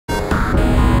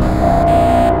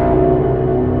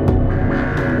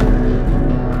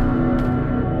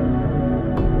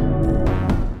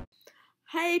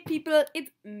people, it's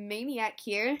Maniac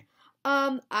here.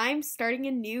 I'm starting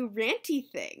a new ranty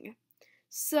thing.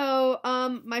 So,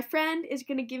 my friend is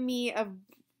gonna give me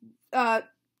a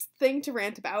thing to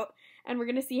rant about, and we're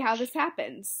gonna see how this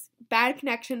happens. Bad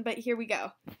connection, but here we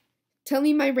go. Tell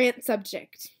me my rant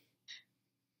subject.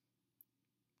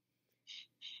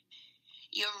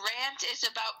 Your rant is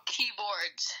about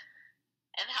keyboards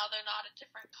and how they're not a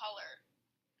different color.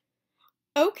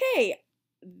 Okay,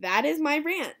 that is my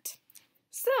rant.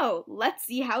 So, let's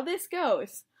see how this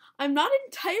goes. I'm not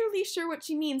entirely sure what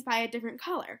she means by a different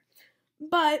color,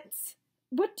 but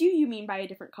what do you mean by a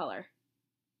different color?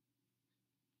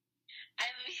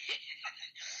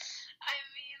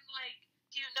 Like,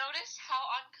 do you notice how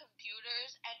on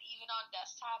computers and even on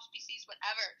desktops, PCs,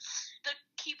 whatever, the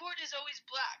keyboard is always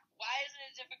black? Why is it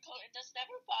a different color? It does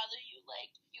never bother you, like,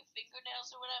 your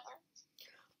fingernails or whatever?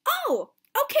 Oh,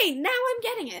 okay, now I'm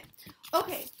getting it.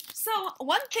 Okay, so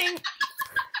one thing...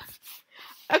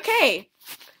 Okay,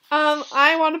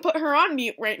 I want to put her on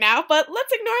mute right now, but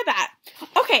let's ignore that.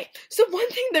 Okay, so one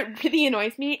thing that really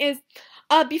annoys me is,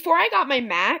 before I got my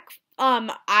Mac,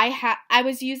 I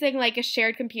was using like a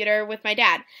shared computer with my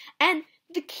dad, and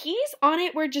the keys on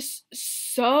it were just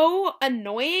so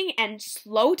annoying and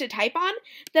slow to type on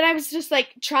that I was just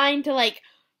like trying to like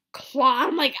claw.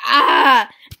 I'm like,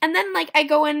 and then like I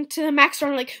go into the Mac store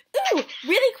and I'm like, ooh,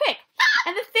 really quick.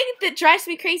 And the thing that drives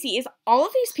me crazy is all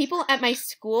of these people at my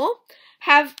school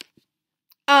have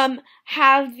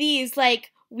these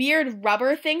like weird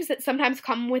rubber things that sometimes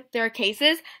come with their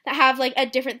cases that have like a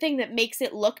different thing that makes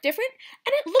it look different,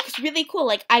 and it looks really cool.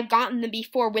 Like I've gotten them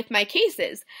before with my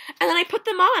cases, and then I put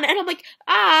them on and I'm like,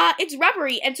 it's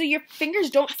rubbery, and so your fingers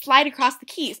don't slide across the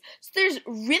keys, so there's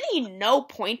really no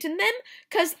point in them,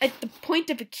 because the point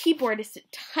of a keyboard is to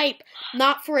type,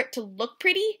 not for it to look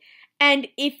pretty. And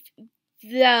if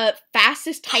the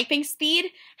fastest typing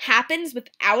speed happens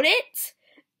without it,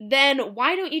 then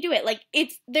why don't you do it? Like,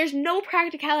 there's no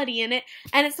practicality in it,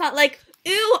 and it's not like,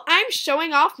 ooh, I'm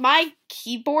showing off my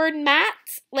keyboard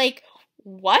mats. Like,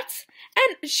 what?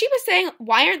 And she was saying,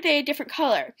 why aren't they a different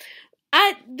color?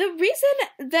 The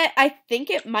reason that I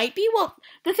think it might be, well,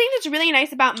 the thing that's really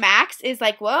nice about Macs is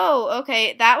like, whoa,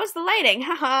 okay, that was the lighting,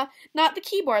 haha, not the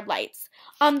keyboard lights.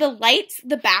 The lights,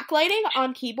 the backlighting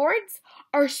on keyboards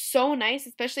are so nice,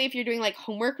 especially if you're doing like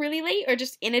homework really late or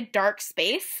just in a dark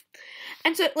space.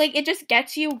 And so like it just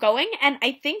gets you going, and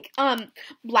I think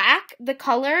black, the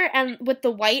color, and with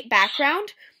the white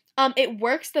background, it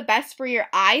works the best for your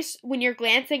eyes when you're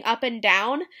glancing up and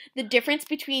down, the difference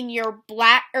between your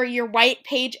black or your white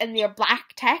page and your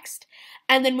black text.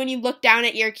 And then when you look down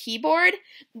at your keyboard,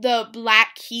 the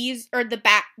black keys or the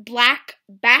black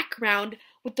background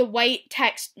with the white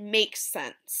text makes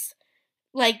sense.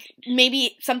 Like,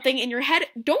 maybe something in your head.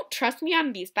 Don't trust me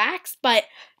on these facts, but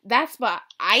that's what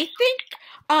I think.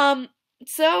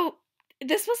 So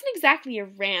this wasn't exactly a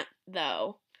rant,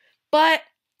 though. But,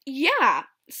 yeah.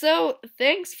 So,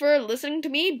 thanks for listening to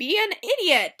me be an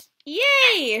idiot.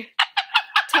 Yay!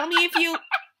 Tell me if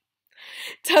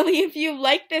you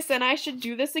like this and I should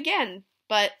do this again.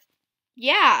 But,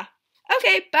 yeah.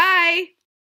 Okay, bye!